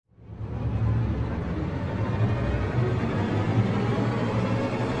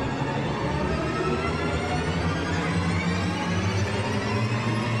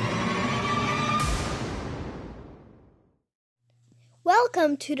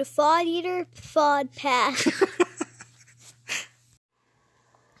Welcome to the Fod Eater Fodcast.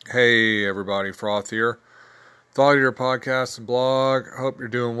 Hey everybody, Froth here. Thought Eater Podcast and blog. Hope you're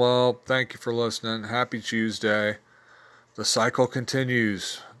doing well. Thank you for listening. Happy Tuesday. The cycle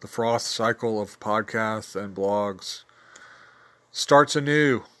continues. The Froth cycle of podcasts and blogs starts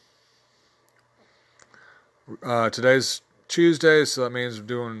anew. Today's Tuesday, so that means we're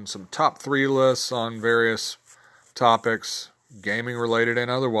doing some top 3 lists on various topics, gaming related and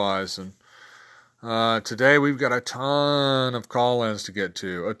otherwise. And today we've got a ton of call-ins to get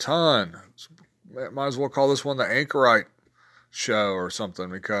to. A ton. Might as well call this one the Anchorite show or something,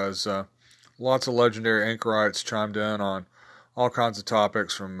 because lots of legendary anchorites chimed in on all kinds of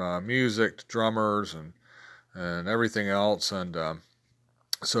topics, from music to drummers and everything else. And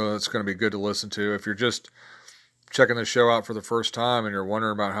so it's going to be good to listen to. If you're just checking the show out for the first time and you're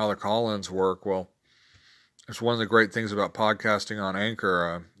wondering about how the call-ins work, well, it's one of the great things about podcasting on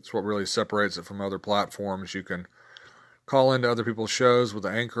Anchor. It's what really separates it from other platforms. You can call into other people's shows with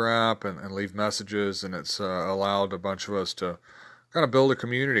the Anchor app and leave messages, and it's allowed a bunch of us to kind of build a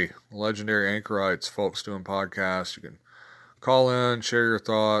community. Legendary anchorites, folks doing podcasts. You can call in, share your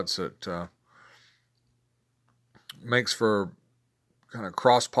thoughts. It makes for kind of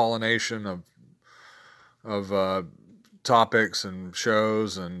cross-pollination of topics and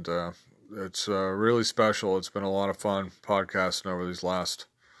shows, and it's really special. It's been a lot of fun podcasting over these last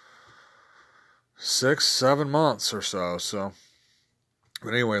 6-7 months or so.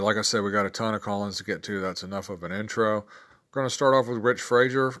 But anyway, like I said, we got a ton of call-ins to get to. That's enough of an intro. We're going to start off with Rich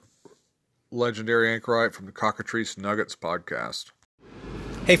Frazier, legendary anchorite from the Cockatrice Nuggets podcast.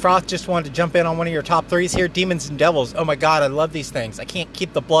 Hey Froth, just wanted to jump in on one of your top 3s here, Demons and Devils. Oh my god, I love these things. I can't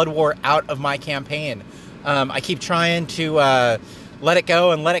keep the Blood War out of my campaign. I keep trying to let it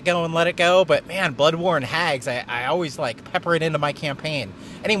go and let it go and let it go, but man, Blood War and Hags, I always pepper it into my campaign.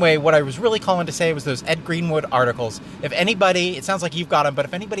 Anyway, what I was really calling to say was those Ed Greenwood articles. If anybody, it sounds like you've got them, but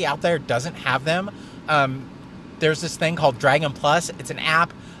if anybody out there doesn't have them, there's this thing called Dragon Plus. It's an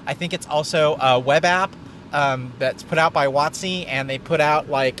app. I think it's also a web app that's put out by WotC, and they put out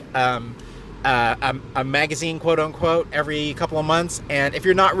a magazine, quote unquote, every couple of months. And if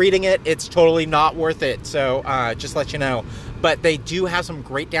you're not reading it, it's totally not worth it. So just let you know. But they do have some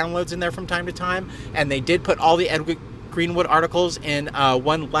great downloads in there from time to time. And they did put all the Ed Greenwood articles in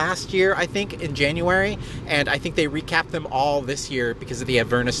one last year, I think, in January. And I think they recapped them all this year because of the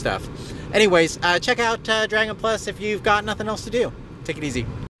Avernus stuff. Anyways, check out Dragon Plus if you've got nothing else to do. Take it easy.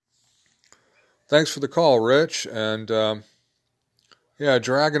 Thanks for the call, Rich. And yeah,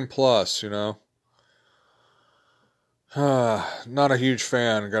 Dragon Plus, not a huge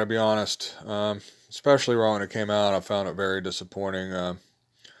fan, gotta be honest. Especially right when it came out, I found it very disappointing. It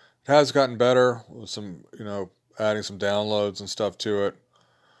has gotten better with some, adding some downloads and stuff to it.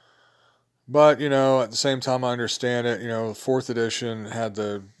 But, at the same time, I understand it. 4th edition had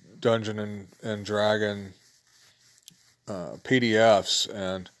the Dungeon and Dragon PDFs,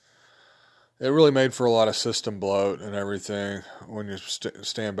 and it really made for a lot of system bloat and everything when you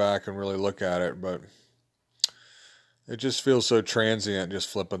stand back and really look at it. But it just feels so transient, just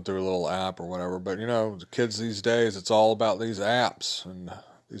flipping through a little app or whatever. But, the kids these days, it's all about these apps and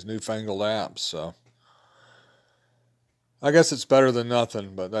these newfangled apps. So I guess it's better than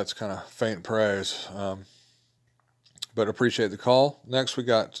nothing, but that's kind of faint praise. But appreciate the call. Next, we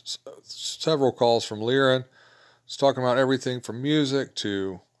got several calls from Liren. It's talking about everything from music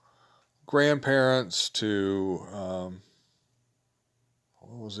to grandparents to,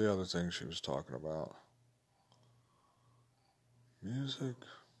 what was the other thing she was talking about? Music?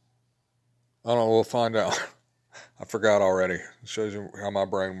 I don't know, we'll find out. I forgot already. It shows you how my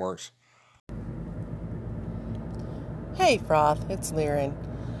brain works. Hey Froth, it's Liren.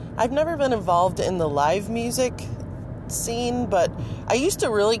 I've never been involved in the live music scene, but I used to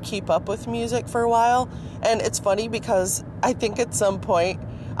really keep up with music for a while, and it's funny because I think at some point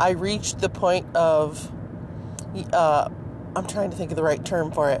I reached the point of, I'm trying to think of the right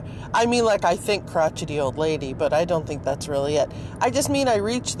term for it. I mean, I think crotchety old lady, but I don't think that's really it. I just mean I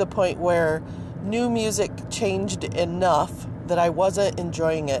reached the point where new music changed enough that I wasn't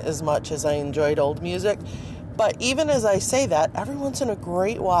enjoying it as much as I enjoyed old music. But even as I say that, every once in a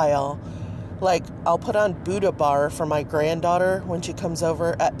great while, I'll put on Buddha Bar for my granddaughter when she comes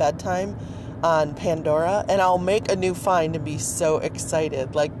over at bedtime on Pandora, and I'll make a new find and be so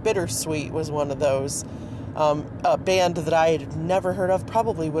excited. Bittersweet was one of those. A band that I had never heard of,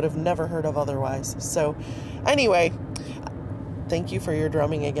 probably would have never heard of otherwise. So anyway, thank you for your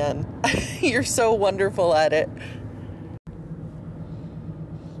drumming again. You're so wonderful at it.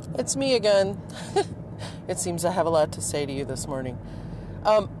 It's me again. It seems I have a lot to say to you this morning.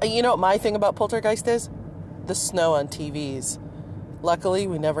 You know what my thing about Poltergeist is? The snow on TVs. Luckily,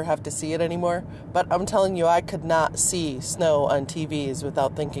 we never have to see it anymore, but I'm telling you, I could not see snow on TVs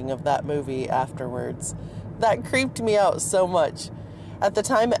without thinking of that movie afterwards. That creeped me out so much. At the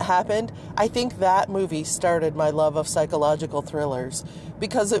time it happened, I think that movie started my love of psychological thrillers,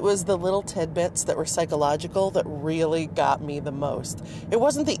 because it was the little tidbits that were psychological that really got me the most. It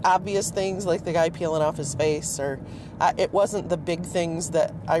wasn't the obvious things like the guy peeling off his face, or it wasn't the big things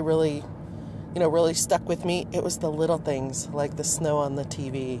that I really stuck with me. It was the little things like the snow on the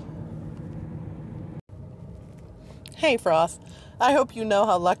TV. Hey, Froth. I hope you know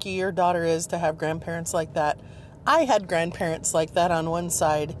how lucky your daughter is to have grandparents like that. I had grandparents like that on one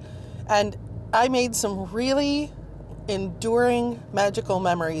side, and I made some really enduring, magical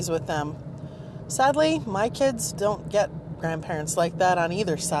memories with them. Sadly, my kids don't get grandparents like that on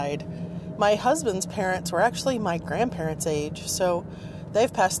either side. My husband's parents were actually my grandparents' age, so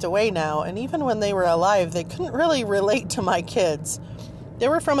they've passed away now, and even when they were alive, they couldn't really relate to my kids. They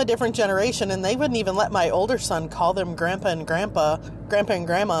were from a different generation, and they wouldn't even let my older son call them grandpa and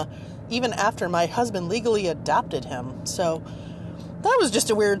grandma, even after my husband legally adopted him. So that was just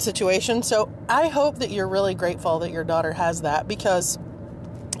a weird situation. So I hope that you're really grateful that your daughter has that, because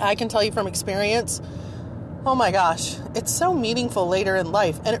I can tell you from experience, oh my gosh, it's so meaningful later in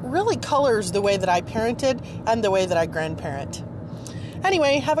life, and it really colors the way that I parented and the way that I grandparent.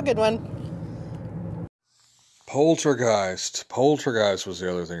 Anyway, have a good one. Poltergeist. Poltergeist was the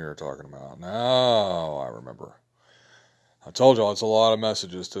other thing you were talking about. Now I remember. I told y'all it's a lot of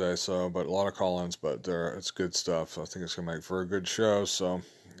messages today, but a lot of call-ins, but it's good stuff. I think it's going to make for a good show,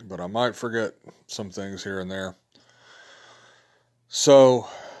 but I might forget some things here and there. So,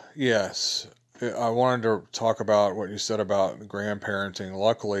 yes, I wanted to talk about what you said about grandparenting.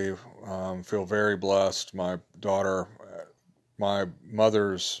 Luckily, feel very blessed. My daughter, my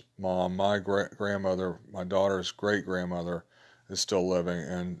mother's mom, my grandmother, my daughter's great-grandmother is still living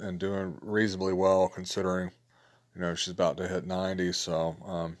and doing reasonably well considering, she's about to hit 90.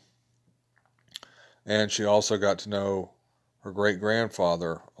 So, and she also got to know her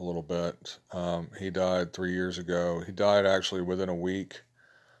great-grandfather a little bit. He died 3 years ago. He died actually within a week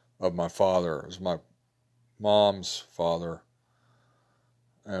of my father. It was my mom's father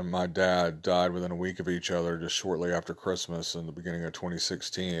and my dad died within a week of each other just shortly after Christmas in the beginning of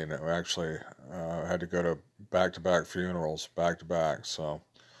 2016. We actually had to go to back-to-back funerals, back-to-back. So,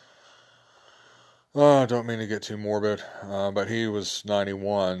 I don't mean to get too morbid, but he was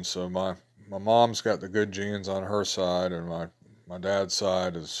 91, so my mom's got the good genes on her side, and my dad's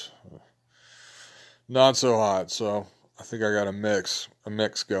side is not so hot, so I think I got a mix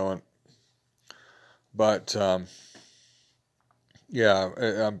going. But,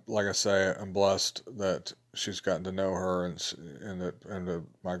 yeah, like I say, I'm blessed that she's gotten to know her, and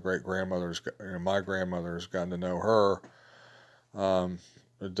my grandmother's gotten to know her.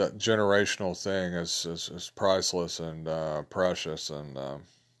 The generational thing is priceless and precious,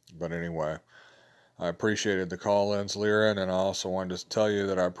 but anyway, I appreciated the call-ins, Lyran, and I also wanted to tell you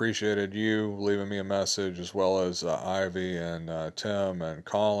that I appreciated you leaving me a message, as well as Ivy and Tim and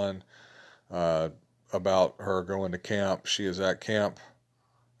Colin, about her going to camp. She is at camp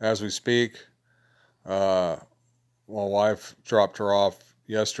as we speak. My wife dropped her off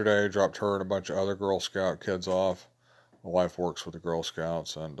yesterday, dropped her and a bunch of other Girl Scout kids off. My wife works with the Girl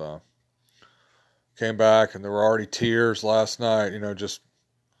Scouts, and came back, and there were already tears last night, just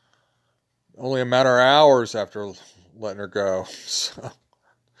only a matter of hours after letting her go. So my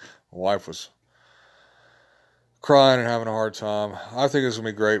wife was crying and having a hard time. I think it's going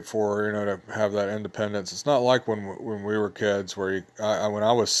to be great for her, to have that independence. It's not like when we were kids where when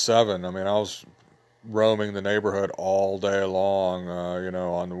I was 7, I was roaming the neighborhood all day long,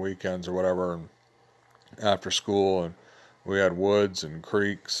 on the weekends or whatever, and after school, and we had woods and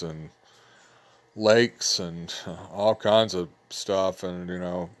creeks and lakes and all kinds of stuff, and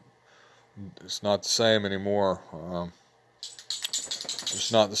it's not the same anymore.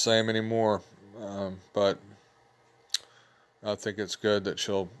 It's not the same anymore, but I think it's good that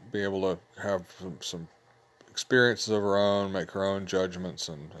she'll be able to have some experiences of her own, make her own judgments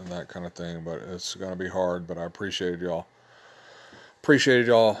and that kind of thing, but it's going to be hard. But I appreciated y'all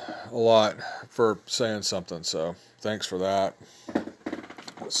a lot for saying something, so thanks for that.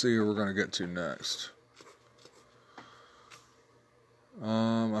 Let's see who we're going to get to next.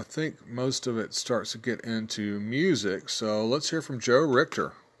 I think most of it starts to get into music, so let's hear from Joe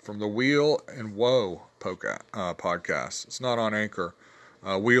Richter from the Wheel and Woe podcast. It's not on Anchor.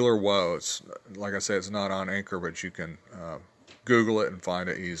 Wheel or Woe. It's, like I say, it's not on Anchor, but you can Google it and find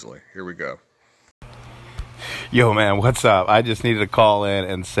it easily. Here we go. Yo, man, what's up? I just needed to call in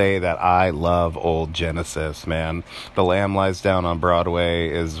and say that I love old Genesis, man. The Lamb Lies Down on Broadway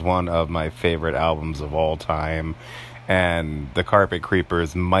is one of my favorite albums of all time. And The Carpet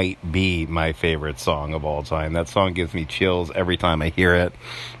Creepers might be my favorite song of all time. That song gives me chills every time I hear it.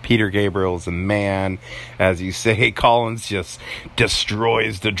 Peter Gabriel's a man. As you say, Collins just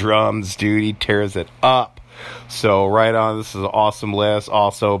destroys the drums, dude. He tears it up. So right on, this is an awesome list.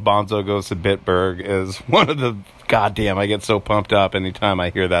 Also, Bonzo Goes to Bitburg is one of the... Goddamn, I get so pumped up anytime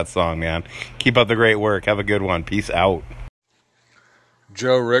I hear that song, man. Keep up the great work. Have a good one. Peace out.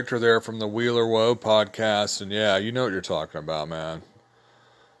 Joe Richter there from the Wheeler Woe podcast, and yeah, you know what you're talking about, man.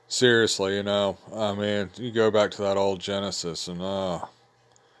 Seriously, you know, I mean, you go back to that old Genesis, and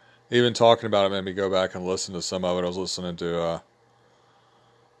even talking about it made me go back and listen to some of it. I was listening to,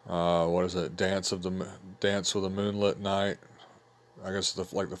 what is it, Dance with a Moonlit Night. I guess the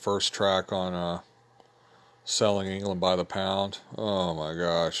first track on Selling England by the Pound. Oh my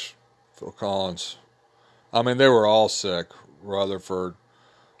gosh, Phil Collins. I mean, they were all sick. Rutherford,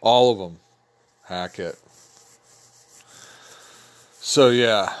 all of them, Hackett. So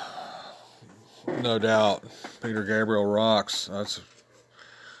yeah, no doubt, Peter Gabriel rocks. I was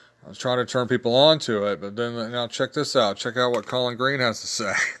trying to turn people on to it, but then now check this out. Check out what Colin Green has to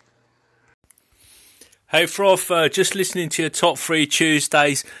say. Hey Froth, just listening to your Top 3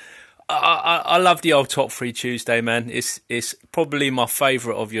 Tuesdays. I love the old Top 3 Tuesday, man. It's probably my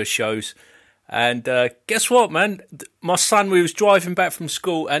favourite of your shows. And guess what, man? My son, we was driving back from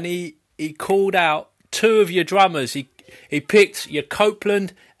school, and he called out 2 of your drummers. He picked your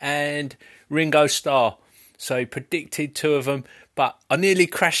Copeland and Ringo Starr. So he predicted 2 of them. But I nearly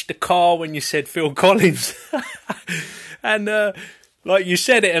crashed the car when you said Phil Collins. And like you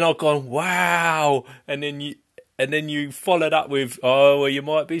said it, and I've gone, wow. And then you followed up with, oh, well, you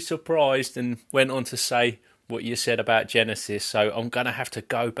might be surprised, and went on to say what you said about Genesis. So I'm going to have to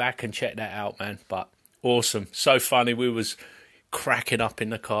go back and check that out, man. But awesome. So funny. We was cracking up in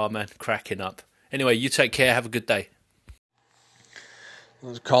the car, man. Cracking up. Anyway, you take care. Have a good day.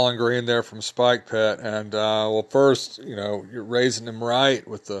 There's Colin Green there from Spike Pit. And, well, first, you know, you're raising him right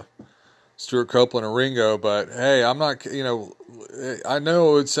with the Stuart Copeland and Ringo. But, hey, I'm not, you know, I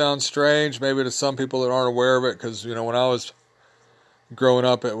know it would sound strange maybe to some people that aren't aware of it. Because, you know, when I was growing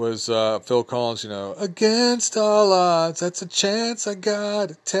up, it was Phil Collins, you know, against all odds, that's a chance I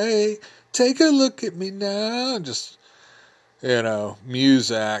gotta take. Take a look at me now. And just, you know,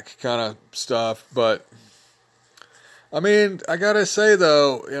 Muzak kind of stuff. But, I mean, I gotta say,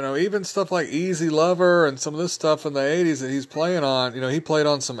 though, you know, even stuff like Easy Lover and some of this stuff in the 80s that he's playing on, you know, he played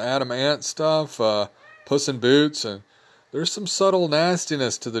on some Adam Ant stuff, Puss in Boots, and there's some subtle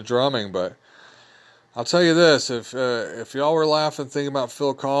nastiness to the drumming, but I'll tell you this, if y'all were laughing thinking about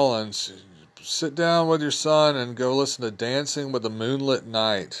Phil Collins, sit down with your son and go listen to Dancing with the Moonlit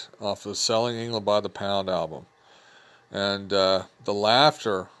Night off the Selling England by the Pound album. And the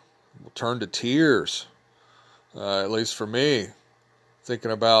laughter will turn to tears, at least for me,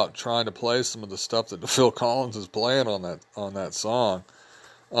 thinking about trying to play some of the stuff that Phil Collins is playing on that song.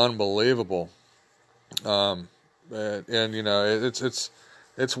 Unbelievable. And you know,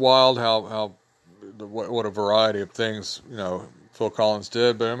 it's wild how what a variety of things, you know, Phil Collins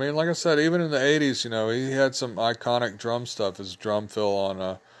did. But I mean, like I said, even in the 80s, you know, he had some iconic drum stuff, his drum fill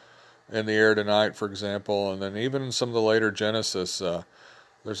on In the Air Tonight, for example. And then even in some of the later Genesis,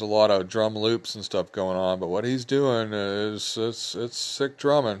 there's a lot of drum loops and stuff going on. But what he's doing is, it's sick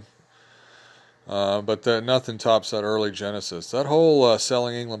drumming. But nothing tops that early Genesis. That whole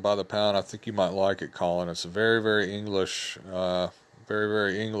Selling England by the Pound, I think you might like it, Colin. It's a very, very English very,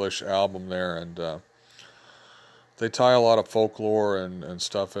 very English album there, and they tie a lot of folklore and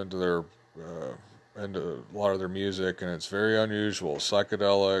stuff into a lot of their music, and it's very unusual,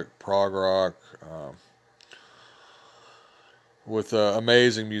 psychedelic, prog rock, with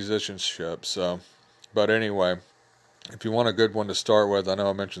amazing musicianship. So, but anyway, if you want a good one to start with, I know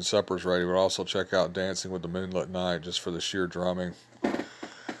I mentioned Supper's Ready, but also check out Dancing with the Moonlit Night just for the sheer drumming.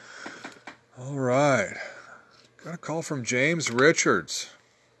 All right. Got a call from James Richards.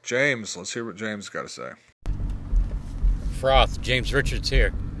 James, let's hear what James got to say. Froth, James Richards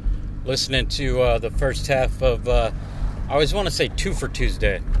here. Listening to the first half of, I always want to say 2 for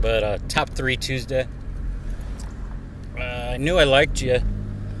Tuesday, but Top 3 Tuesday. I knew I liked you,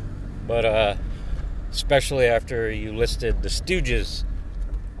 but especially after you listed the Stooges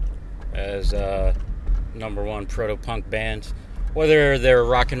as number 1 proto-punk band, whether they're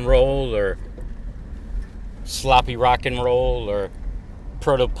rock and roll or sloppy rock and roll or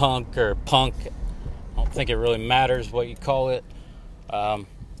proto-punk or punk. I don't think it really matters what you call it.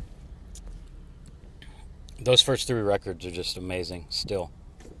 those first 3 records are just amazing still.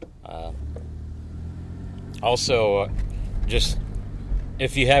 Also, just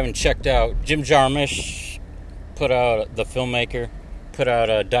if you haven't checked out, Jim Jarmusch the filmmaker, put out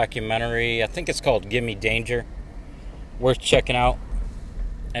a documentary. I think it's called Gimme Danger. Worth checking out.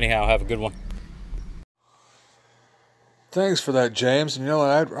 Anyhow, have a good one. Thanks for that, James. And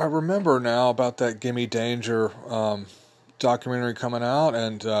I remember now about that Gimme Danger documentary coming out,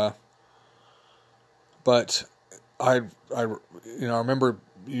 and but I remember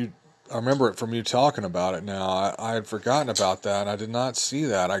it from you talking about it now. I had forgotten about that, and I did not see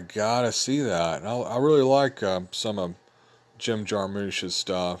that. I gotta see that. And I really like some of Jim Jarmusch's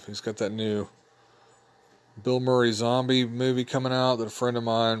stuff. He's got that new Bill Murray zombie movie coming out that a friend of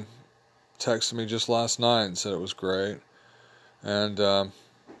mine texted me just last night and said it was great. And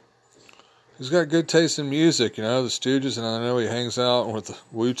he's got good taste in music, the Stooges, and I know he hangs out with the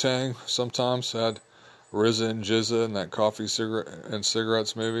Wu-Tang sometimes. Had RZA and Jizza in that Coffee and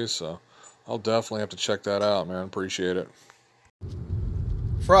Cigarettes movie, so I'll definitely have to check that out, man. Appreciate it.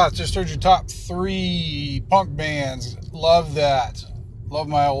 Froth, just heard your top 3 punk bands. Love that.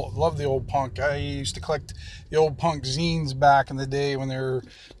 Love the old punk. I used to collect the old punk zines back in the day when they were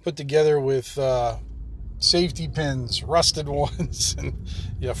put together with safety pins, rusted ones, and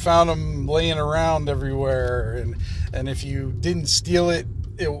you found them laying around everywhere. And if you didn't steal it,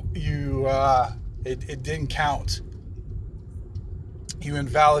 it didn't count. You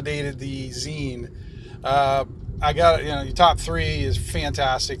invalidated the zine. I got your top 3 is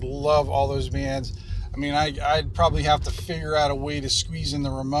fantastic. Love all those bands. I mean, I'd probably have to figure out a way to squeeze in the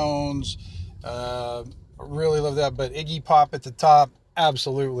Ramones. Really love that, but Iggy Pop at the top,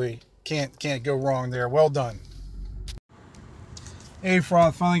 absolutely can't go wrong there. Well done. Hey,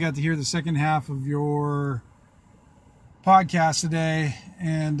 Froth, finally got to hear the second half of your podcast today,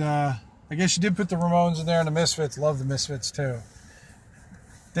 and I guess you did put the Ramones in there and the Misfits. Love the Misfits too.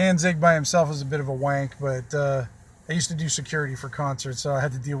 Danzig by himself is a bit of a wank, but I used to do security for concerts, so I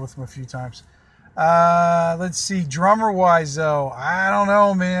had to deal with him a few times. Let's see, drummer-wise, though, I don't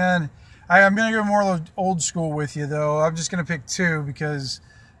know, man. I'm going to go more old school with you, though. I'm just going to pick 2 because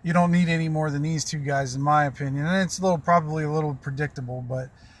you don't need any more than these 2 guys, in my opinion. And it's probably a little predictable, but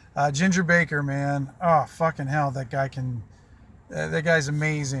Ginger Baker, man, oh, fucking hell, that guy's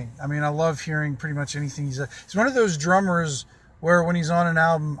amazing. I mean, I love hearing pretty much anything he's one of those drummers where when he's on an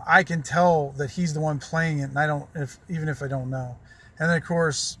album, I can tell that he's the one playing it, and even if I don't know. And then, of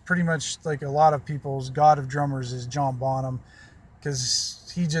course, pretty much like a lot of people's god of drummers is John Bonham,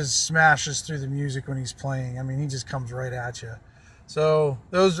 because he just smashes through the music when he's playing. I mean, he just comes right at you. So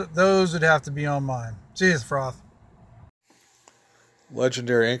those would have to be on mine. Cheers, Froth.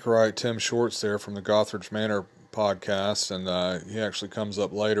 Legendary anchorite Tim Shorts there from the Gothridge Manor podcast, and he actually comes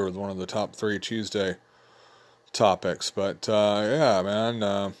up later with one of the top 3 Tuesday topics. But yeah,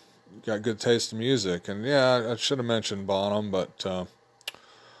 man, got good taste in music, and yeah, I should have mentioned Bonham, but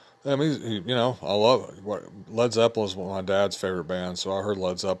I mean, I love Led Zeppelin is one of my dad's favorite bands, so I heard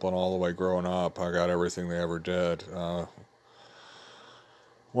Led Zeppelin all the way growing up. I got everything they ever did.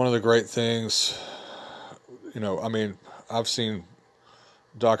 One of the great things, I mean, I've seen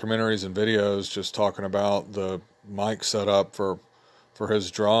documentaries and videos just talking about the mic setup for his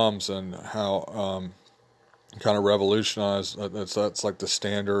drums and how kind of revolutionized. That's like the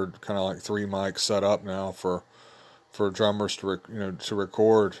standard kind of like 3 mic setup now for drummers to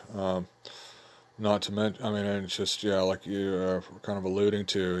record. Not to mention, I mean, it's just like you were kind of alluding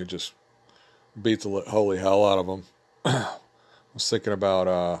to, he just beat the holy hell out of them. I was thinking about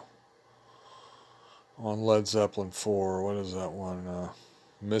on Led Zeppelin 4, what is that one?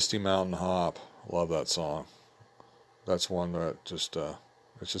 Misty Mountain Hop. Love that song. That's one that just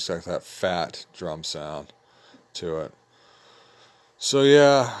it's just like that fat drum sound to it. So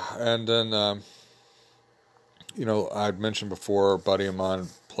yeah, and then I'd mentioned before, a buddy of mine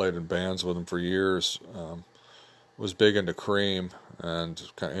played in bands with him for years. Was big into Cream and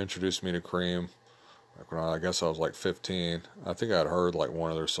kind of introduced me to Cream. Like when I guess I was like 15. I think I'd heard like one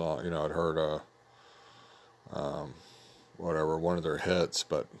of their songs. I'd heard one of their hits,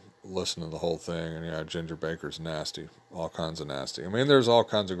 but listened to the whole thing. And Ginger Baker's nasty, all kinds of nasty. I mean, there's all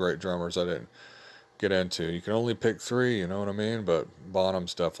kinds of great drummers I didn't get into. You can only pick 3, you know what I mean? But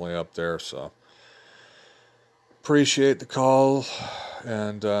Bonham's definitely up there. So appreciate the call,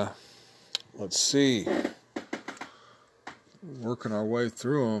 and let's see, working our way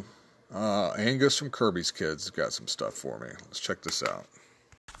through them. Angus from Kirby's Kids got some stuff for me. Let's check this out.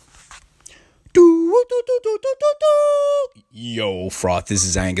 Yo, Froth, this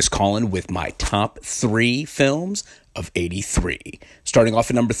is Angus calling with my top 3 films of '83. Starting off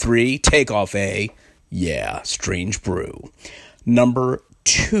at number 3, take off a Yeah, Strange Brew. Number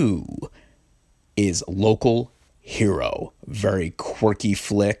 2 is Local Hero. Very quirky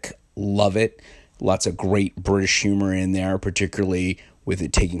flick. Love it. Lots of great British humor in there, particularly with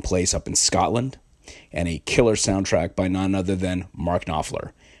it taking place up in Scotland. And a killer soundtrack by none other than Mark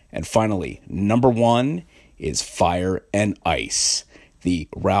Knopfler. And finally, number 1 is Fire and Ice, the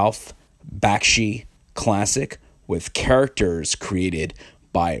Ralph Bakshi classic with characters created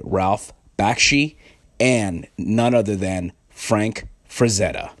by Ralph Bakshi and none other than Frank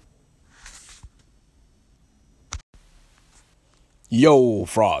Frazetta. Yo,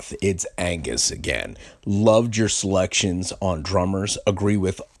 Froth, it's Angus again. Loved your selections on drummers. Agree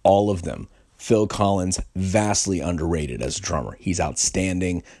with all of them. Phil Collins, vastly underrated as a drummer. He's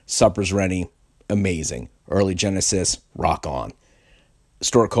outstanding. Supper's Ready, amazing. Early Genesis, rock on.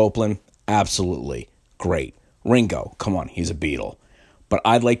 Stuart Copeland, absolutely great. Ringo, come on, he's a Beatle. But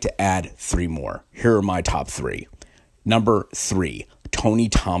I'd like to add 3 more. Here are my top 3. Number 3, Tony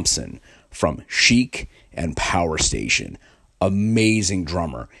Thompson from Chic and Power Station. Amazing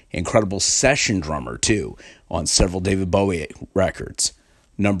drummer. Incredible session drummer, too, on several David Bowie records.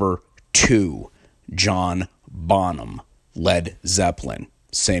 Number 2, John Bonham, Led Zeppelin,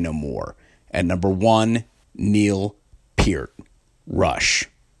 Say No More. And number 1, Neil Peart, Rush.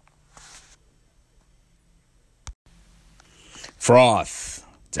 Froth,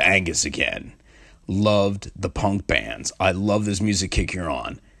 it's Angus again. Loved the punk bands. I love this music kick you're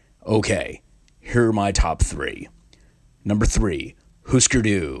on. Okay, here are my top 3. Number 3, Husker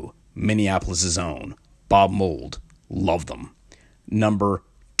Du, Minneapolis' own, Bob Mould, love them. Number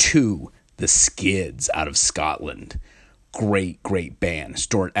 2, The Skids out of Scotland. Great, great band.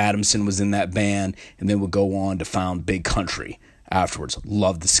 Stuart Adamson was in that band and then would go on to found Big Country afterwards.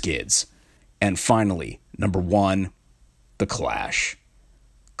 Love the Skids. And finally, number 1, The Clash.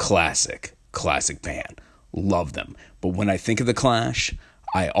 Classic band. Love them. But when I think of The Clash,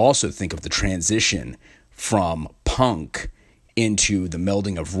 I also think of the transition from punk into the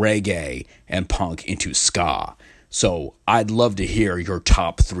melding of reggae and punk into ska. So I'd love to hear your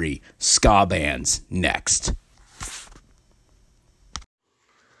top 3 ska bands next.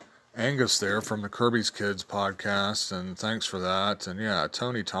 Angus there from the Kirby's Kids podcast, and thanks for that. And yeah,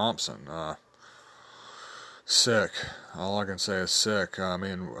 Tony Thompson, sick. All I can say is sick. I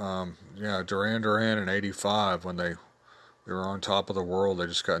mean, yeah, Duran Duran in '85 when they were on top of the world. They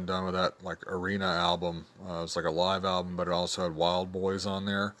just gotten done with that like arena album. It was like a live album, but it also had Wild Boys on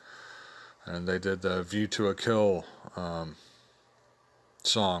there. And they did the View to a Kill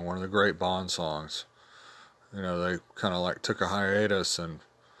song, one of the great Bond songs. You know, they kind of like took a hiatus, and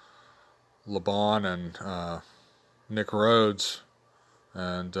LeBon and Nick Rhodes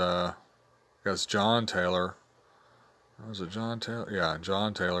and I guess John Taylor. Was it John Taylor? Yeah,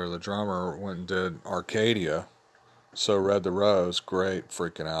 John Taylor, the drummer, went and did Arcadia. So Red the Rose, great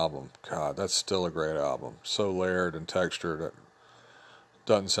freaking album. God, that's still a great album. So layered and textured. It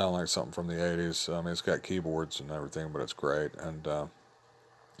doesn't sound like something from the 80s. I mean, it's got keyboards and everything, but it's great. And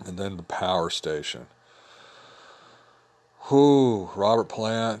then the Power Station. Whoo, Robert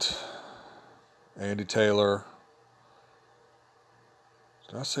Plant, Andy Taylor.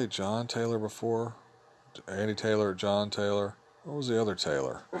 Did I say John Taylor before? Andy Taylor, John Taylor. What was the other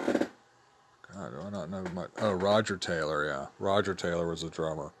Taylor? God, do I not know much? Oh, Roger Taylor, yeah. Roger Taylor was the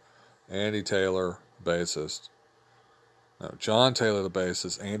drummer. Andy Taylor, bassist. No, John Taylor, the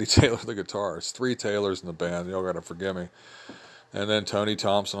bassist. Andy Taylor, the guitarist. 3 Taylors in the band. Y'all gotta forgive me. And then Tony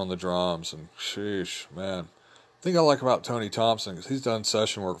Thompson on the drums. And sheesh, man. The thing I like about Tony Thompson is he's done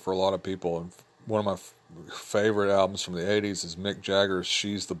session work for a lot of people. And one of my favorite albums from the 80s is Mick Jagger's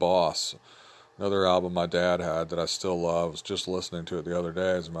She's the Boss. Another album my dad had that I still love. I was just listening to it the other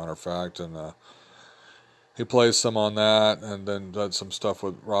day, as a matter of fact. And he plays some on that, and then did some stuff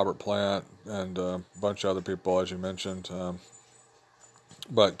with Robert Plant and a bunch of other people, as you mentioned.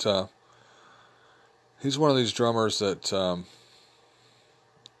 But he's one of these drummers that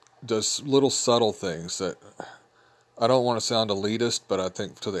does little subtle things that I don't want to sound elitist, but I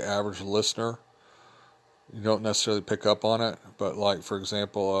think to the average listener, you don't necessarily pick up on it. But like, for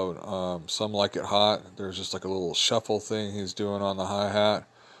example, Some Like It Hot, there's just like a little shuffle thing he's doing on the hi-hat.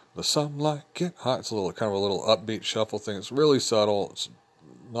 The Some Like It Hot, it's a little kind of a little upbeat shuffle thing. It's really subtle. It's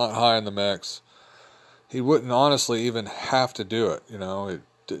not high in the mix. He wouldn't honestly even have to do it, you know. He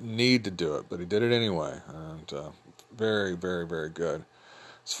didn't need to do it, but he did it anyway. And very, very, very good.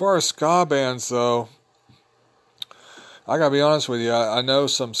 As far as ska bands, though, I gotta be honest with you, I know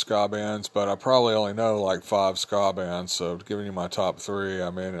some ska bands, but I probably only know like 5 ska bands, so giving you my top 3, I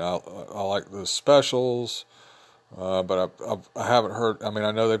mean, I like the Specials, but I haven't heard. I mean,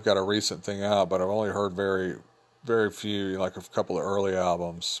 I know they've got a recent thing out, but I've only heard very few, like a couple of early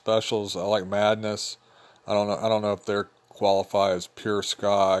albums. Specials, I like Madness. I don't know if they're qualify as pure ska.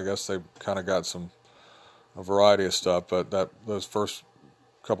 I guess they've kind of got a variety of stuff, but those first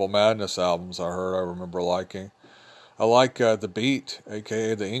couple Madness albums I remember liking. I like The Beat,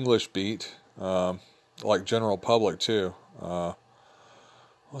 aka the English Beat. I like General Public too.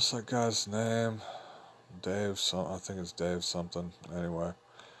 What's that guy's name? I think it's Dave something. Anyway,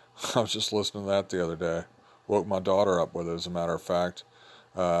 I was just listening to that the other day. Woke my daughter up with it, as a matter of fact.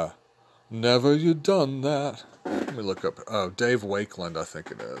 Never You Done That. Let me look up. Oh, Dave Wakeland, I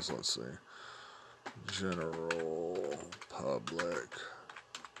think it is. Let's see. General Public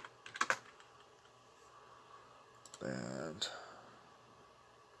Band.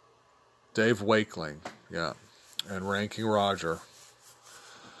 Dave Wakeling, yeah. And Ranking Roger.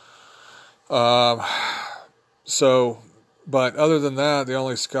 But other than that, the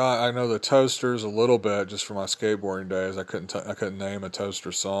only ska I know, the Toasters a little bit, just from my skateboarding days. I couldn't name a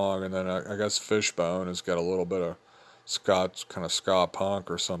Toaster song, and then I guess Fishbone has got a little bit of ska, kind of ska punk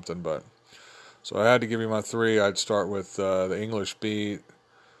or something. But so I had to give you my three. I'd start with the English Beat,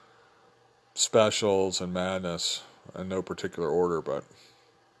 Specials, and Madness, in no particular order. But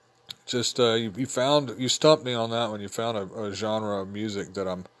just you stumped me on that one. You found a genre of music that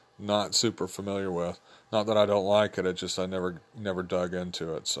I'm not super familiar with. Not that I don't like it, I never dug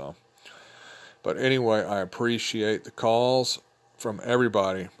into it. So, but anyway, I appreciate the calls from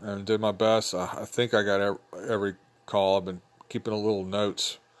everybody and did my best. I think I got every call. I've been keeping a little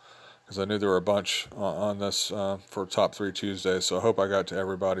notes because I knew there were a bunch on this for Top 3 Tuesday. So I hope I got to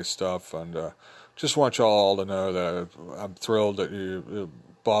everybody's stuff, and just want y'all all to know that I'm thrilled that you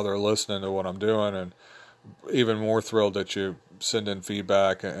bother listening to what I'm doing, and even more thrilled that you send in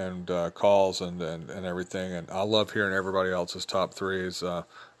feedback and calls and everything. And I love hearing everybody else's top threes. I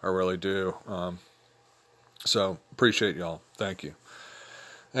really do. So appreciate y'all. Thank you.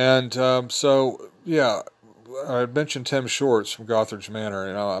 And so, yeah, I mentioned Tim Shorts from Gothridge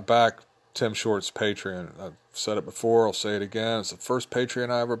Manor. I back Tim Shorts' Patreon. I've said it before. I'll say it again. It's the first Patreon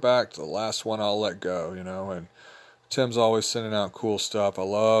I ever backed. The last one I'll let go, and Tim's always sending out cool stuff. I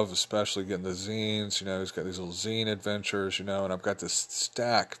love especially getting the zines. He's got these little zine adventures, and I've got this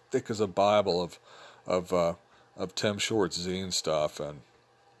stack thick as a Bible of Tim Short's zine stuff. And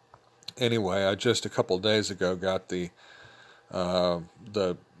anyway, I just a couple of days ago got the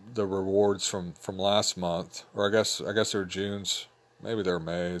rewards from last month, or I guess they're June's, maybe they're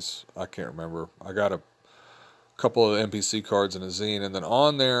May's. I can't remember. I got a couple of NPC cards and a zine, and then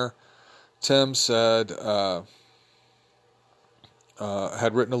on there, Tim said.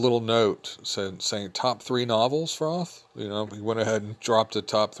 Had written a little note saying top 3 novels, Froth. He went ahead and dropped a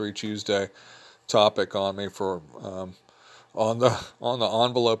Top 3 Tuesday topic on me for on the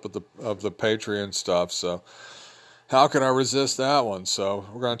envelope of the Patreon stuff. So how can I resist that one? So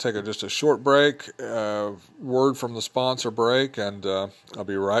we're going to take just a short break, word from the sponsor break, and I'll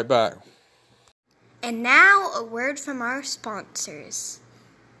be right back. And now a word from our sponsors.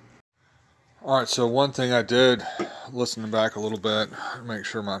 All right, so one thing I did, listening back a little bit, make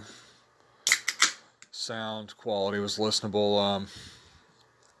sure my sound quality was listenable.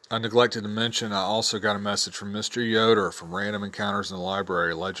 I neglected to mention I also got a message from Mr. Yoder from Random Encounters in the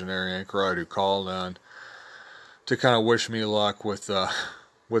Library, legendary anchorite, who called in to kind of wish me luck with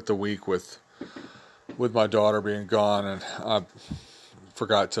the week with my daughter being gone, and I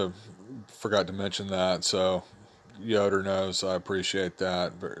forgot to mention that. So Yoder knows I appreciate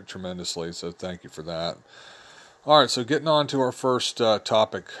that tremendously, so thank you for that. All right, so getting on to our first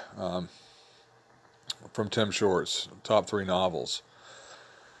topic from Tim Shorts, top 3 novels.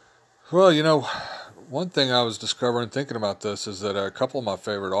 Well, one thing I was discovering thinking about this is that a couple of my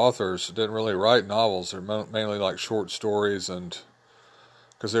favorite authors didn't really write novels. They're mainly like short stories, and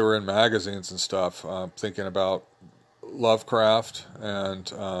because they were in magazines and stuff. Thinking about Lovecraft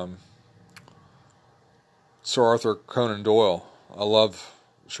and Sir Arthur Conan Doyle. I love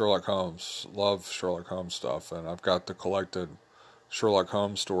Sherlock Holmes. Love Sherlock Holmes stuff, and I've got the collected Sherlock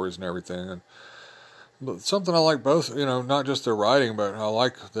Holmes stories and everything. But something I like both, not just their writing, but I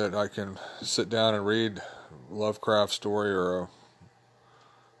like that I can sit down and read a Lovecraft story or a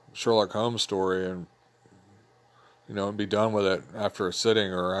Sherlock Holmes story and, and be done with it after a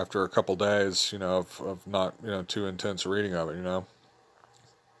sitting or after a couple days, of not, too intense reading of it,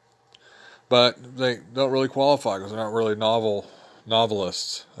 But they don't really qualify because they're not really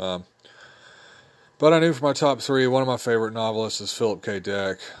novelists. But I knew for my top three, one of my favorite novelists is Philip K.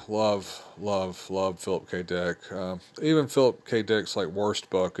 Dick. Love Philip K. Dick. Even Philip K. Dick's like worst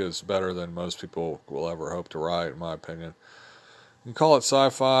book is better than most people will ever hope to write, in my opinion. You can call it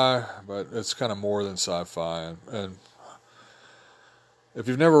sci-fi, but it's kind of more than sci-fi. And if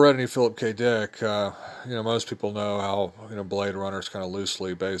you've never read any Philip K. Dick, most people know how Blade Runner is kind of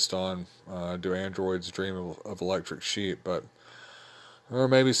loosely based on Do Androids Dream of Electric Sheep, but or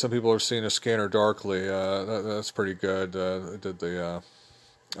maybe some people are seeing A Scanner Darkly. That's pretty good. Did the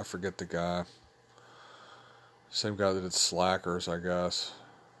I forget the guy. Same guy that did Slackers, I guess.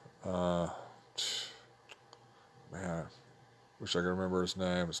 Man, wish I could remember his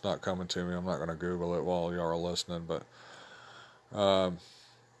name. It's not coming to me. I'm not going to Google it while y'all are listening, but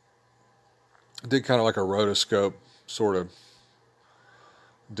did kind of like a rotoscope sort of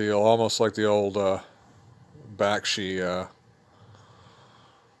deal, almost like the old Bakshi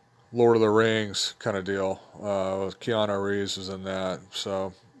Lord of the Rings kind of deal. With Keanu Reeves was in that,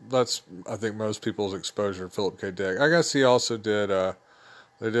 so that's, I think, most people's exposure to Philip K. Dick. I guess he also did.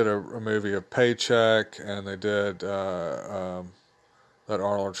 They did a movie of Paycheck, and they did that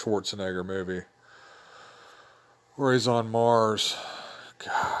Arnold Schwarzenegger movie where he's on Mars.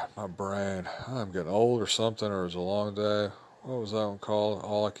 God, my brain. I'm getting old or something, or it's a long day. What was that one called?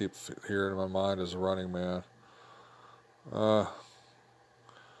 All I keep hearing in my mind is Running Man.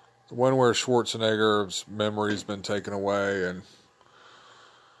 The one where Schwarzenegger's memory's been taken away, and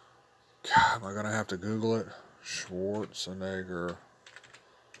God, am I going to have to Google it? Schwarzenegger.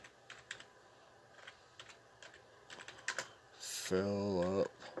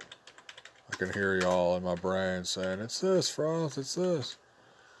 Philip. I can hear y'all in my brain saying, it's this, Froth, it's this.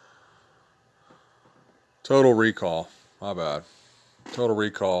 Total Recall. My bad. Total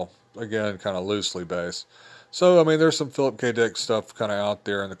Recall. Again, kind of loosely based. So, I mean, there's some Philip K. Dick stuff kind of out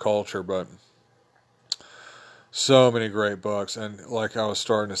there in the culture, but so many great books. And like I was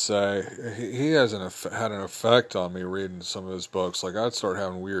starting to say, he has had an effect on me reading some of his books. Like, I'd start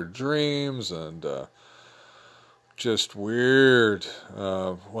having weird dreams and just weird.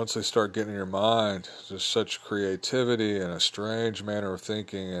 Once they start getting in your mind, just such creativity and a strange manner of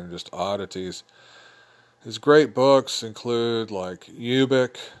thinking and just oddities. His great books include, like,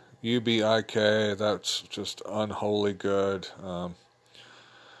 Ubik, U-B-I-K, that's just unholy good.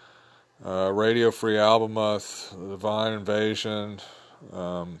 Radio Free Albemuth, The Divine Invasion,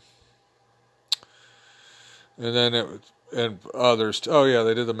 and then and others. Oh yeah,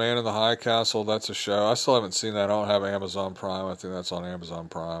 they did The Man in the High Castle. That's a show. I still haven't seen that. I don't have Amazon Prime. I think that's on Amazon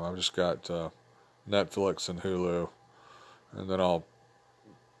Prime. I've just got Netflix and Hulu, and then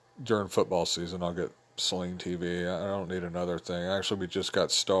during football season, I'll get Sling TV. I don't need another thing. Actually, we just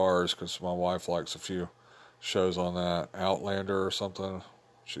got Stars because my wife likes a few shows on that. Outlander or something.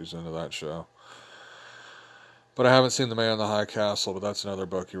 She's into that show. But I haven't seen The Man in the High Castle, but that's another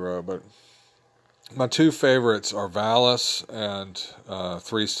book he wrote. But my two favorites are Valis and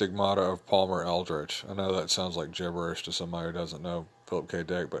Three Stigmata of Palmer Eldritch. I know that sounds like gibberish to somebody who doesn't know Philip K.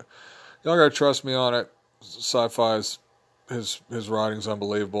 Dick, but y'all gotta trust me on it. Sci-fi's his writing's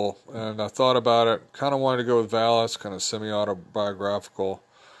unbelievable, and I thought about it. Kind of wanted to go with Valis, kind of semi-autobiographical.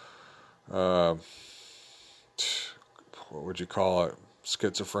 What would you call it?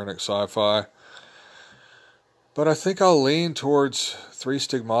 Schizophrenic sci-fi. But I think I'll lean towards Three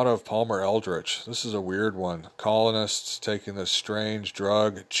Stigmata of Palmer Eldritch. This is a weird one. Colonists taking this strange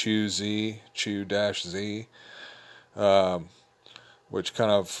drug, Chew-Z, which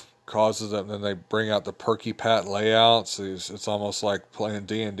kind of causes them, and then they bring out the Perky Pat layouts. It's almost like playing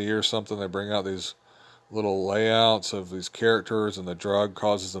D&D or something. They bring out these little layouts of these characters, and the drug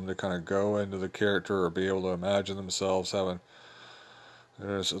causes them to kind of go into the character or be able to imagine themselves having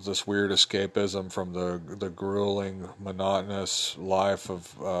this weird escapism from the grueling, monotonous life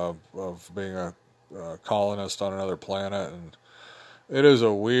of being a colonist on another planet. And it is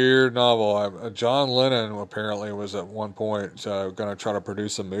a weird novel. John Lennon apparently was at one point going to try to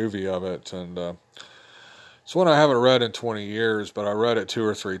produce a movie of it, and it's one I haven't read in 20 years, but I read it 2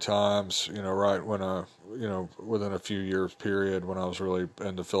 or 3 times, right when within a few years period when I was really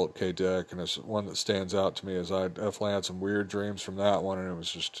into Philip K. Dick, and it's one that stands out to me as I definitely had some weird dreams from that one, and it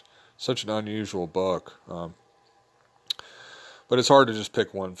was just such an unusual book. But it's hard to just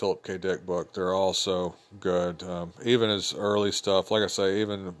pick one Philip K. Dick book. They're all so good. Even his early stuff, like I say,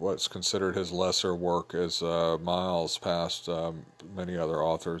 even what's considered his lesser work is miles past many other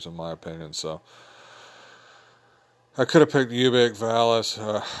authors, in my opinion. So I could have picked Ubik, Valis.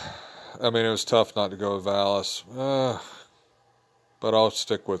 I mean, it was tough not to go with Valis. But I'll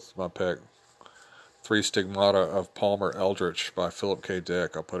stick with my pick. Three Stigmata of Palmer Eldritch by Philip K.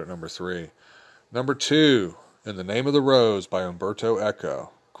 Dick. I'll put it number 3. Number 2, In the Name of the Rose by Umberto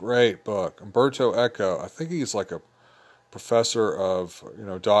Eco. Great book. Umberto Eco, I think he's like a professor of,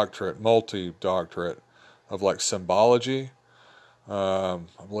 multi-doctorate of like symbology. I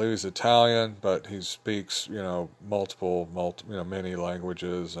believe he's Italian, but he speaks, many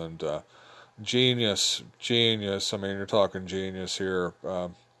languages, and genius. I mean, you're talking genius here.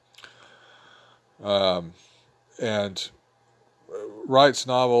 And writes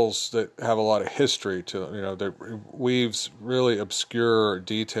novels that have a lot of history to them. That weaves really obscure,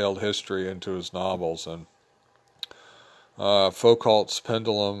 detailed history into his novels. And Foucault's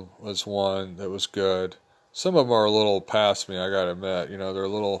Pendulum was one that was good. Some of them are a little past me, I gotta admit. They're a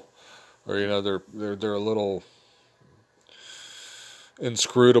little, or they're a little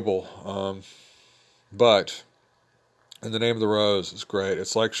inscrutable. But In the Name of the Rose is great.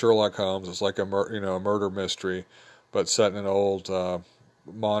 It's like Sherlock Holmes. It's like a murder mystery, but set in an old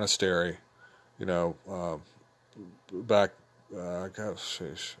monastery. Back,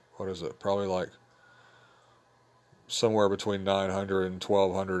 what is it? Probably like somewhere between 900 and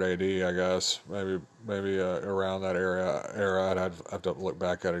 1200 AD, I guess. Maybe around that era. I'd have to look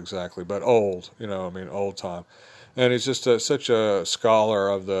back at it exactly, but old. Old time. And he's just such a scholar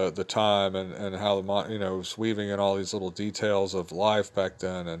of the time and how was weaving in all these little details of life back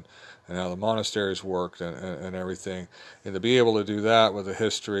then and how the monasteries worked and everything. And to be able to do that with a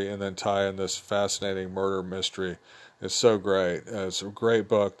history and then tie in this fascinating murder mystery is so great. It's a great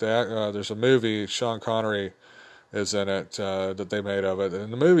book. There's a movie, Sean Connery is in it, that they made of it.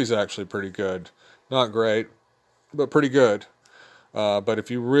 And the movie's actually pretty good. Not great, but pretty good. But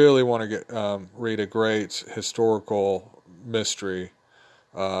if you really want to read a great historical mystery,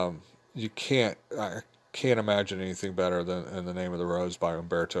 I can't imagine anything better than In the Name of the Rose by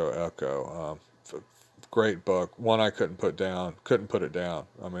Umberto Eco. Great book. One I couldn't put it down.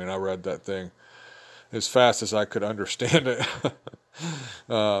 I mean, I read that thing as fast as I could understand it.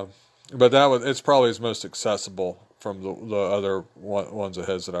 But it's probably his most accessible from the other ones of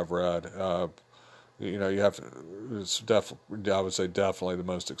his that I've read. You have to. It's definitely, I would say, definitely the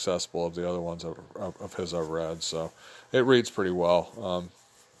most accessible of the other ones of his I've read. So it reads pretty well.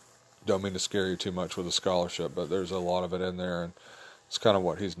 Don't mean to scare you too much with the scholarship, but there's a lot of it in there, and it's kind of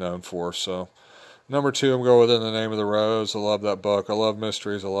what he's known for. So number 2, I'm going with In the Name of the Rose. I love that book. I love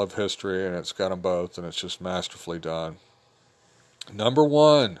mysteries. I love history, and it's got them both, and it's just masterfully done. Number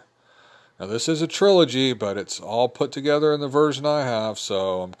 1. Now this is a trilogy, but it's all put together in the version I have,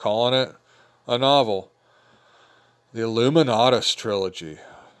 so I'm calling it a novel. The Illuminatus Trilogy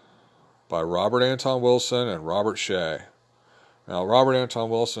by Robert Anton Wilson and Robert Shea. Now, Robert Anton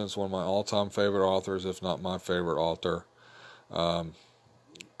Wilson is one of my all-time favorite authors, if not my favorite author.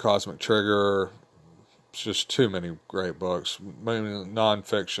 Cosmic Trigger, it's just too many great books, mainly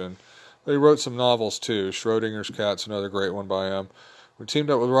nonfiction. But he wrote some novels too. Schrodinger's Cat's another great one by him. We teamed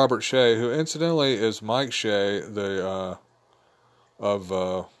up with Robert Shea, who incidentally is Mike Shea,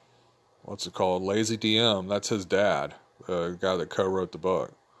 of what's it called? Lazy DM. That's his dad, the guy that co-wrote the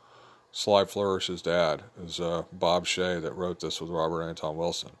book. Sly Flourish's dad is Bob Shea that wrote this with Robert Anton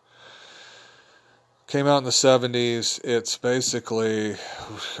Wilson. Came out in the 70s. It's basically, I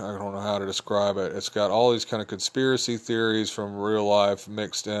don't know how to describe it. It's got all these kind of conspiracy theories from real life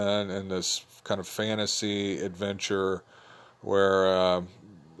mixed in this kind of fantasy adventure where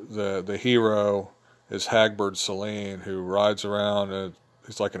the hero is Hagbard Celine, who rides around and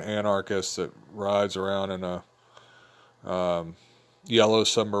he's like an anarchist that rides around in a yellow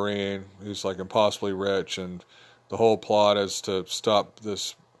submarine. He's like impossibly rich, and the whole plot is to stop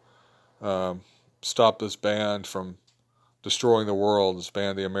this band from destroying the world. This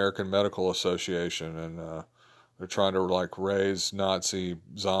band, the American Medical Association, and they're trying to like raise Nazi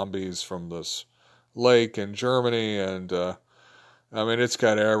zombies from this lake in Germany, and I mean, it's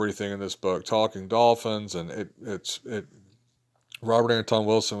got everything in this book. Talking dolphins, and it's Robert Anton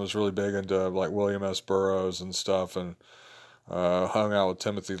Wilson was really big into like William S. Burroughs and stuff, and hung out with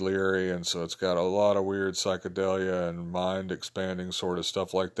Timothy Leary, and so it's got a lot of weird psychedelia and mind-expanding sort of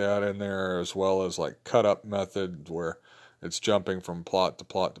stuff like that in there, as well as like cut-up method where it's jumping from plot to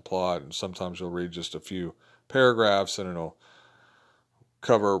plot to plot, and sometimes you'll read just a few paragraphs and it'll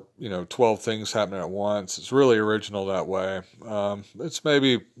cover 12 things happening at once. It's really original that way. It's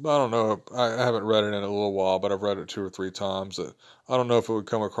maybe, I don't know, I haven't read it in a little while, but I've read it 2 or 3 times. I don't know if it would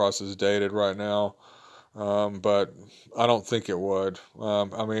come across as dated right now, but I don't think it would.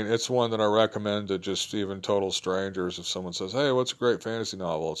 I mean, it's one that I recommend to just even total strangers. If someone says, hey, what's a great fantasy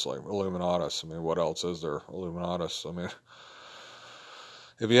novel? It's like Illuminatus. I mean, what else is there? Illuminatus. I mean,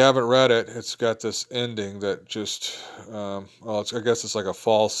 If you haven't read it, it's got this ending that just, I guess it's like a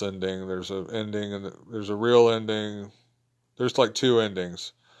false ending. There's an ending and there's a real ending. There's like two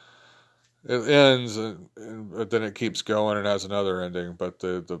endings. It ends, but then it keeps going and has another ending. But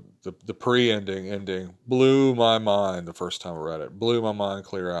the pre-ending blew my mind the first time I read it. Blew my mind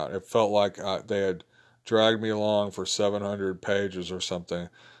clear out. It felt like they had dragged me along for 700 pages or something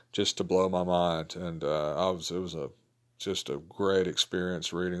just to blow my mind. And it was just a great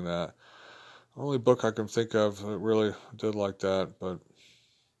experience reading that. Only book I can think of that really did like that.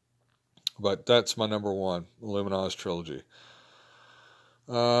 But that's my number one, Illuminatus trilogy.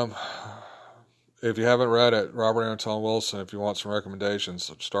 If you haven't read it, Robert Anton Wilson, if you want some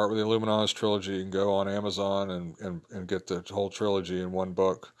recommendations, start with the Illuminatus trilogy and go on Amazon and get the whole trilogy in one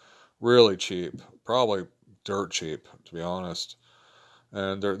book. Really cheap, probably dirt cheap, to be honest.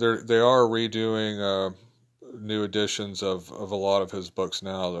 And they are redoing new editions of a lot of his books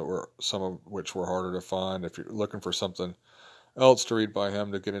now, some of which were harder to find. If you're looking for something else to read by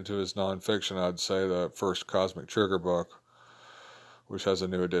him to get into his nonfiction, I'd say the first Cosmic Trigger book, which has a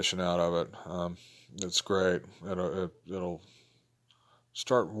new edition out of it. It's great. It'll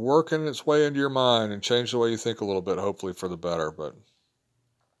start working its way into your mind and change the way you think a little bit, hopefully for the better. But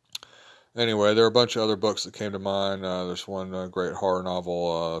anyway, there are a bunch of other books that came to mind. There's one great horror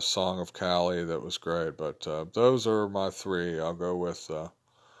novel, Song of Kali, that was great. But those are my three. I'll go with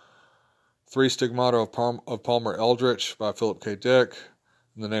Three Stigmata of Palmer Eldritch by Philip K. Dick,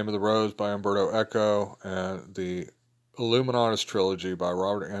 In the Name of the Rose by Umberto Eco, and the Illuminatus trilogy by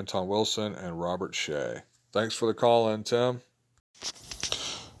Robert Anton Wilson and Robert Shea. Thanks for the call in, Tim.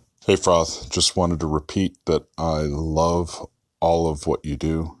 Hey, Froth. Just wanted to repeat that I love all of what you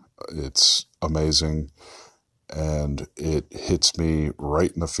do. It's amazing, and it hits me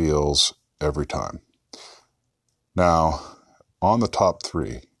right in the feels every time. Now, on the top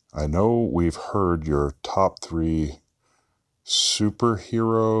three, I know we've heard your top three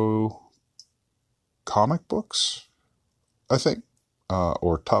superhero comic books, I think,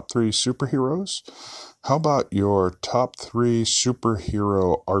 or top three superheroes. How about your top three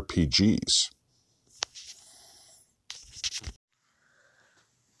superhero RPGs?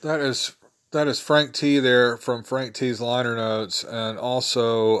 That is Frank T there from Frank T's liner notes, and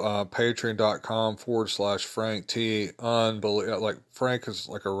also patreon.com/Frank T. Unbelievable. Like, Frank is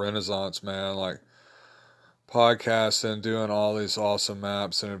like a Renaissance man, like podcasting, doing all these awesome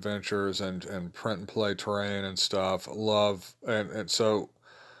maps and adventures and print and play terrain and stuff. Love. And so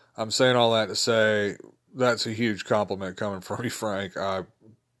I'm saying all that to say that's a huge compliment coming from you, Frank. I'm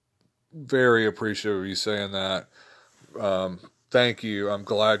very appreciative of you saying that. Thank you. I'm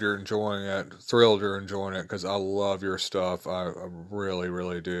glad you're enjoying it. Thrilled you're enjoying it, because I love your stuff. I really,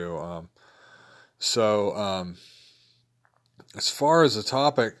 really do. As far as the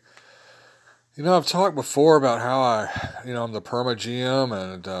topic, I've talked before about how I'm the perma GM,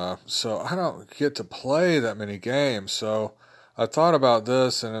 and so I don't get to play that many games. So I thought about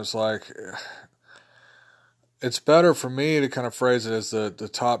this, and it's like, it's better for me to kind of phrase it as the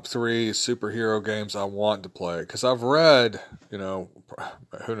top three superhero games I want to play. Because I've read, who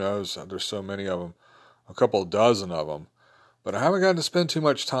knows, there's so many of them, a couple dozen of them. But I haven't gotten to spend too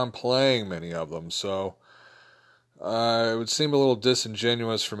much time playing many of them. So it would seem a little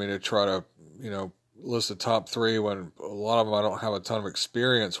disingenuous for me to try to, list the top three when a lot of them I don't have a ton of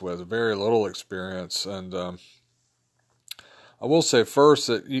experience with, very little experience. And I will say first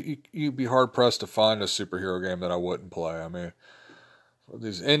that you'd be hard-pressed to find a superhero game that I wouldn't play. I mean,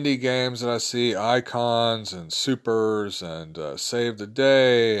 these indie games that I see, Icons and Supers and Save the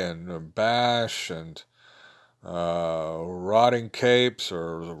Day and Bash and Rotting Capes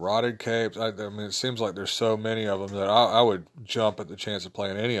or Rotted Capes. I mean, it seems like there's so many of them that I would jump at the chance of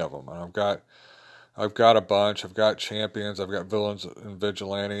playing any of them. And I've got a bunch. I've got champions. I've got villains and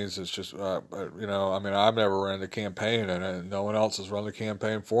vigilantes. It's just, I've never ran the campaign, and no one else has run the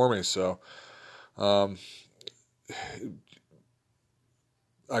campaign for me. So, I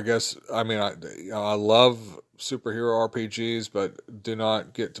guess, I love superhero RPGs, but do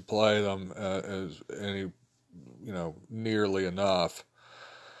not get to play them as any, nearly enough.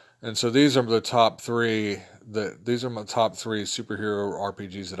 And so these are the top three. These are my top three superhero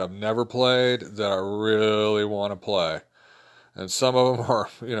RPGs that I've never played that I really want to play. And some of them are,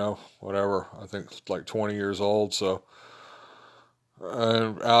 whatever. I think like 20 years old, so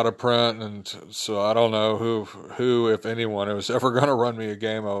out of print, and so I don't know who, if anyone, is ever going to run me a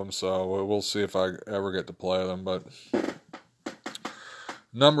game of them. So we'll see if I ever get to play them. But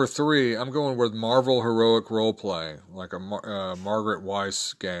number three, I'm going with Marvel Heroic Role Playing, like a Margaret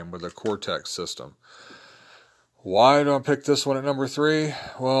Weiss game with a Cortex system. Why do I pick this one at number 3?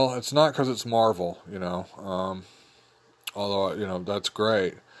 Well, it's not because it's Marvel, although, that's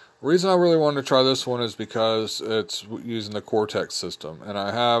great. The reason I really wanted to try this one is because it's using the Cortex system, and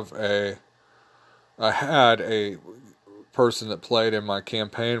I had a person that played in my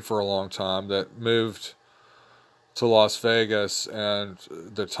campaign for a long time that moved to Las Vegas, and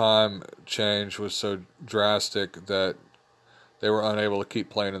the time change was so drastic that they were unable to keep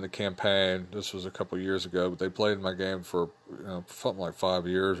playing in the campaign. This was a couple years ago, but they played in my game for something like 5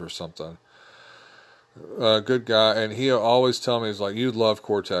 years or something. Good guy, and he always tell me, he's like, "You'd love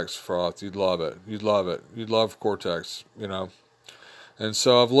Cortex, Froth. You'd love it. You'd love it. You'd love Cortex." And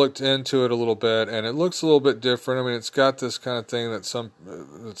so I've looked into it a little bit, and it looks a little bit different. I mean, it's got this kind of thing that's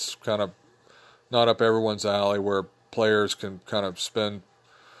kind of not up everyone's alley, where players can kind of spend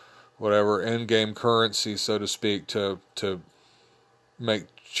whatever in-game currency, so to speak, to make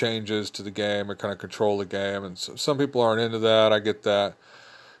changes to the game or kind of control the game. And so some people aren't into that. I get that.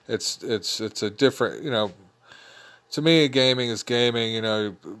 It's a different, to me, gaming is gaming,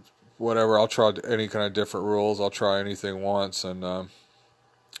 whatever. I'll try any kind of different rules. I'll try anything once. And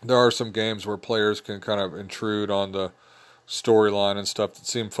there are some games where players can kind of intrude on the storyline and stuff that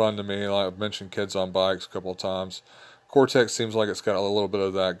seem fun to me. Like I've mentioned Kids on Bikes a couple of times. Cortex seems like it's got a little bit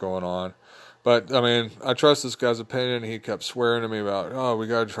of that going on. But, I mean, I trust this guy's opinion. He kept swearing to me about, "Oh, we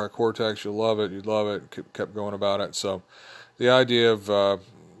got to try Cortex. You'll love it. You'd love it." Kept going about it. So the idea of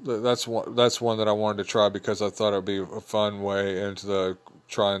that's one that I wanted to try because I thought it would be a fun way into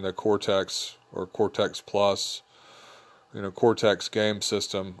trying the Cortex or Cortex Plus, Cortex game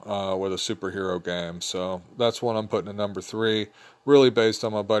system with a superhero game. So that's one I'm putting at number 3, really based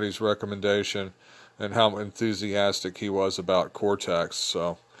on my buddy's recommendation and how enthusiastic he was about Cortex.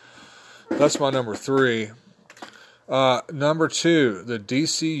 So that's my number 3. Number 2, the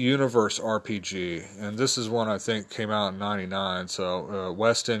DC Universe RPG, and this is one I think came out in '99. So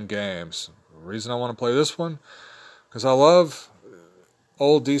West End Games. The reason I want to play this one, because I love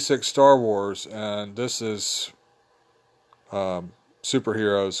old D6 Star Wars, and this is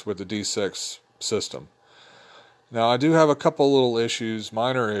superheroes with the D6 system. Now, I do have a couple little issues,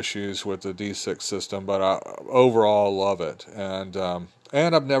 minor issues with the D6 system, but I overall love it. And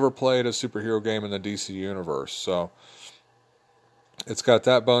I've never played a superhero game in the DC universe, so it's got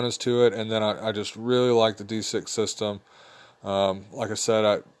that bonus to it. And then I just really like the D6 system. Like I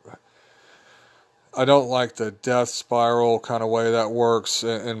said, I don't like the death spiral kind of way that works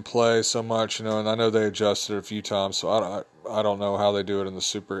in play so much, and I know they adjusted it a few times, so I don't know how they do it in the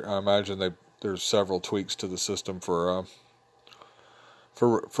super. I imagine there's several tweaks to the system for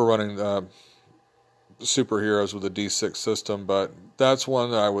running superheroes with a D6 system, but that's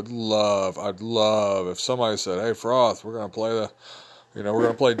one that I would love. I'd love if somebody said, "Hey, Froth, we're going to play we're going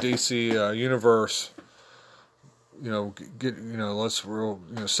to play DC Universe. Let's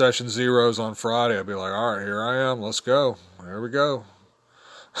session 0's on Friday." I'd be like, "All right, here I am. Let's go. Here we go."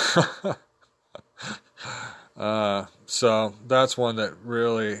 So that's one that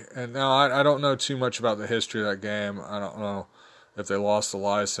really, and now I don't know too much about the history of that game. I don't know if they lost the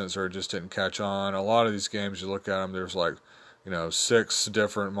license or it just didn't catch on. A lot of these games, you look at them, there's like, 6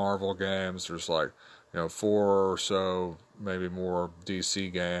 different Marvel games. There's like, 4 or so, maybe more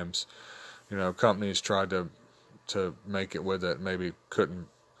DC games. Companies tried to make it with it, maybe couldn't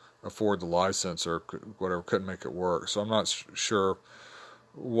afford the license or whatever, couldn't make it work. So I'm not sure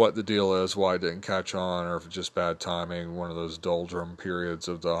what the deal is, why it didn't catch on, or if it's just bad timing, one of those doldrum periods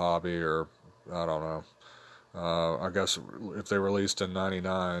of the hobby, or I don't know. I guess if they released in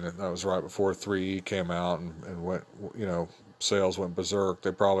 '99, and that was right before 3E came out and went, sales went berserk,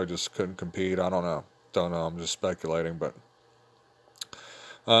 they probably just couldn't compete. I don't know. I'm just speculating, but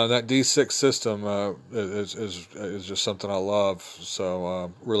that D6 system is just something I love,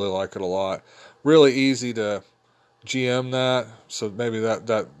 so really like it a lot. Really easy to GM that, so maybe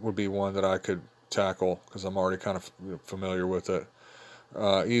that would be one that I could tackle because I'm already kind of familiar with it.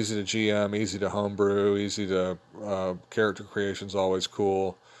 Easy to GM, easy to homebrew, easy to character creation's always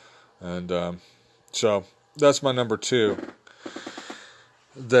cool, and so that's my number 2.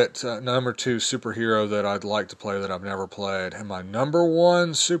 That number 2 superhero that I'd like to play that I've never played, and my number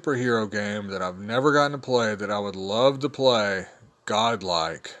 1 superhero game that I've never gotten to play that I would love to play,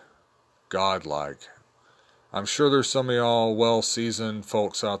 Godlike. I'm sure there's some of y'all well-seasoned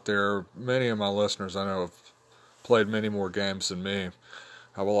folks out there. Many of my listeners I know have played many more games than me.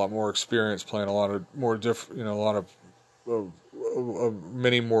 Have a lot more experience playing a lot of more different,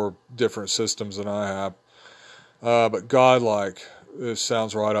 many more different systems than I have. But Godlike, it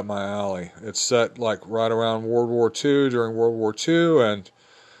sounds right up my alley. It's set like right around World War II, during World War II, and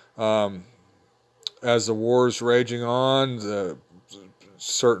as the war's raging on,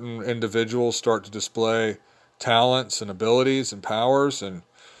 certain individuals start to display talents and abilities and powers, and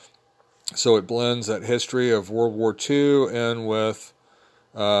so it blends that history of World War II in with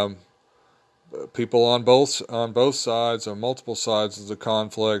people on both sides, on multiple sides of the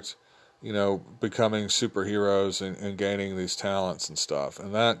conflict, becoming superheroes and gaining these talents and stuff.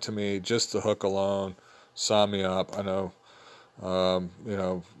 And that, to me, just the hook alone, sign me up. I know,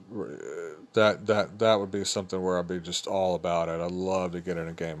 that would be something where I'd be just all about it. I'd love to get in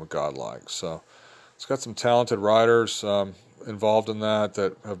a game of Godlike. So it's got some talented writers involved in that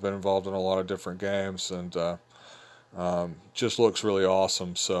have been involved in a lot of different games, and just looks really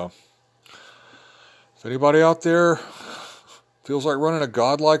awesome. So if anybody out there feels like running a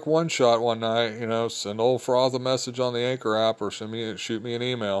Godlike one-shot one night, send old Froth a message on the Anchor app, or shoot me an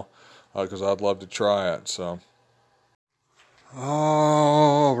email, because I'd love to try it. So,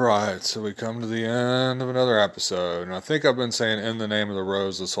 all right, so we come to the end of another episode, and I think I've been saying "In the Name of the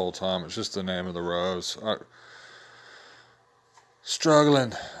Rose" this whole time. It's just the name of the rose.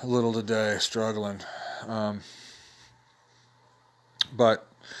 Struggling a little today, but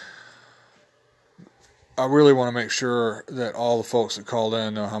I really want to make sure that all the folks that called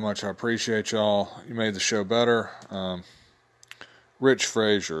in know how much I appreciate y'all. You made the show better. Rich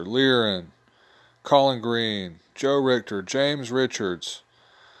Frazier, Liren, Colin Green, Joe Richter, James Richards,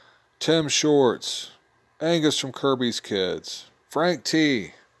 Tim Shorts, Angus from Kirby's Kids, Frank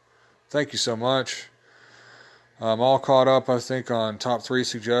T. Thank you so much. I'm all caught up, I think, on top 3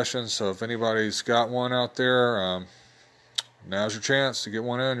 suggestions. So if anybody's got one out there, now's your chance to get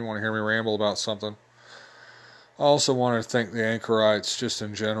one in. You want to hear me ramble about something? I also want to thank the Anchorites just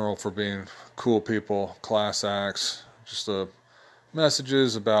in general for being cool people, class acts, just the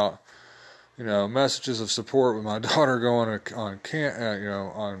messages about, messages of support with my daughter going on camp,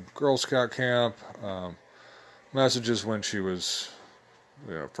 on Girl Scout camp, messages when she was,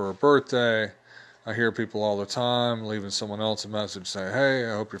 for her birthday. I hear people all the time leaving someone else a message saying, "Hey,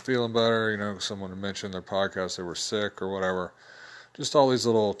 I hope you're feeling better." Someone had mentioned their podcast, they were sick or whatever. Just all these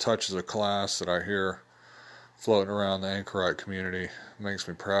little touches of class that I hear floating around the Anchorite community. It makes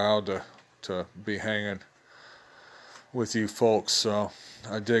me proud to be hanging with you folks, so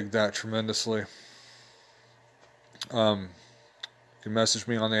I dig that tremendously. You can message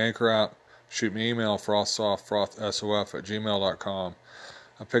me on the Anchor app, shoot me an email, frothsof@gmail.com.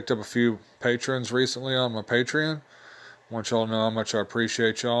 I picked up a few patrons recently on my Patreon. I want y'all to know how much I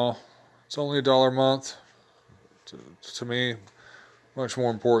appreciate y'all. It's only $1 a month. To me, much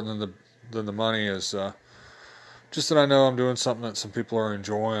more important than the money is just that I know I'm doing something that some people are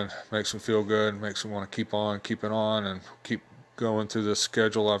enjoying. Makes me feel good. Makes me want to keep it on, and keep going through this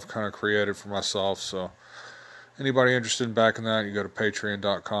schedule I've kind of created for myself. So anybody interested in backing that, you go to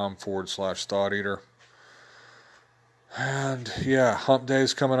patreon.com/ThoughtEater. And yeah, Hump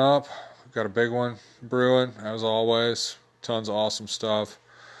Day's coming up. We've got a big one brewing, as always. Tons of awesome stuff.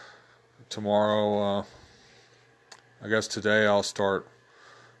 Tomorrow, I guess today I'll start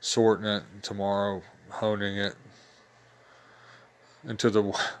sorting it, and tomorrow honing it into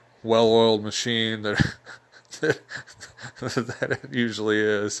the well-oiled machine that that it usually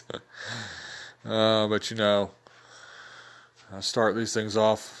is. But I start these things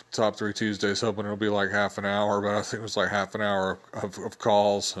off top 3 Tuesdays hoping it'll be like half an hour, but I think it was like half an hour of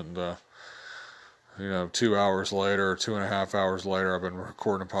calls, and 2 hours later, 2.5 hours later, I've been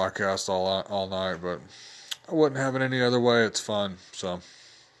recording a podcast all night, but I wouldn't have it any other way. It's fun. So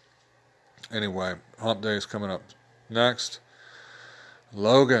anyway, Hump Day is coming up next.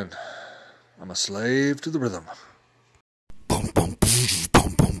 Logan, I'm a slave to the rhythm.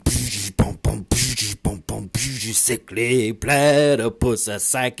 Sickly platypus, a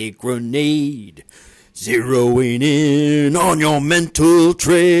psychic grenade, zeroing in on your mental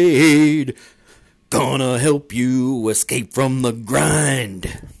trade. Gonna help you escape from the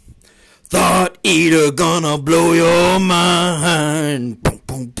grind. Thought Eater gonna blow your mind.